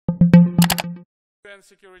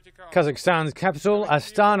Kazakhstan's capital,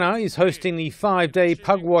 Astana, is hosting the 5-day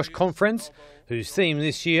Pugwash Conference, whose theme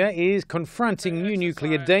this year is confronting new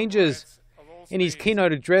nuclear dangers. In his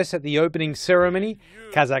keynote address at the opening ceremony,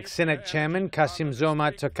 Kazakh Senate Chairman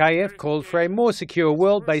KASSYM-ZHOMART Tokayev called for a more secure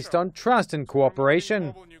world based on trust and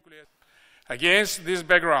cooperation. Against this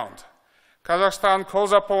background, Kazakhstan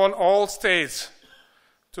calls upon all states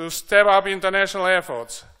to step up international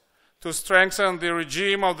efforts to strengthen the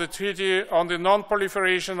regime of the Treaty on the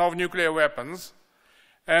Non-Proliferation of Nuclear Weapons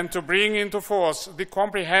and to bring into force the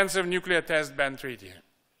Comprehensive Nuclear Test Ban Treaty.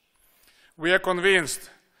 We are convinced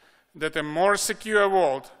that a more secure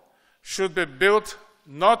world should be built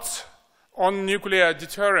not on nuclear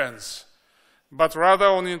deterrence, but rather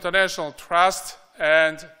on international trust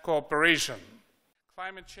and cooperation.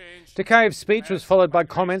 Tokayev's speech was followed by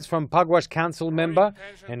comments from Pugwash Council member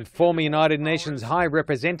and former United Nations High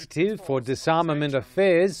Representative for Disarmament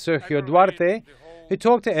Affairs, Sergio Duarte, who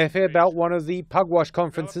talked to EFE about one of the Pugwash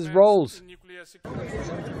Conference's roles.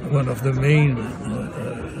 One of the main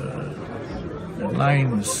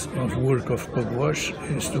lines of work of Pugwash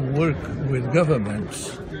is to work with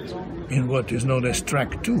governments in what is known as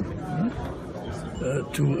Track 2,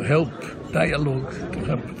 to help dialogue, to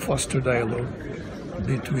help foster dialogue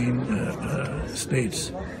between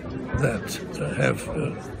states that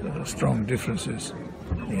have strong differences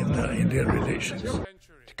in their relations.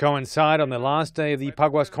 To coincide on the last day of the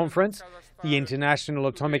Pugwash Conference, the International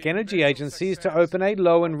Atomic Energy Agency is to open a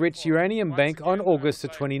low-enriched uranium bank on August the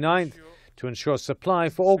 29th to ensure supply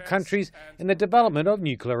for all countries in the development of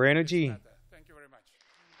nuclear energy.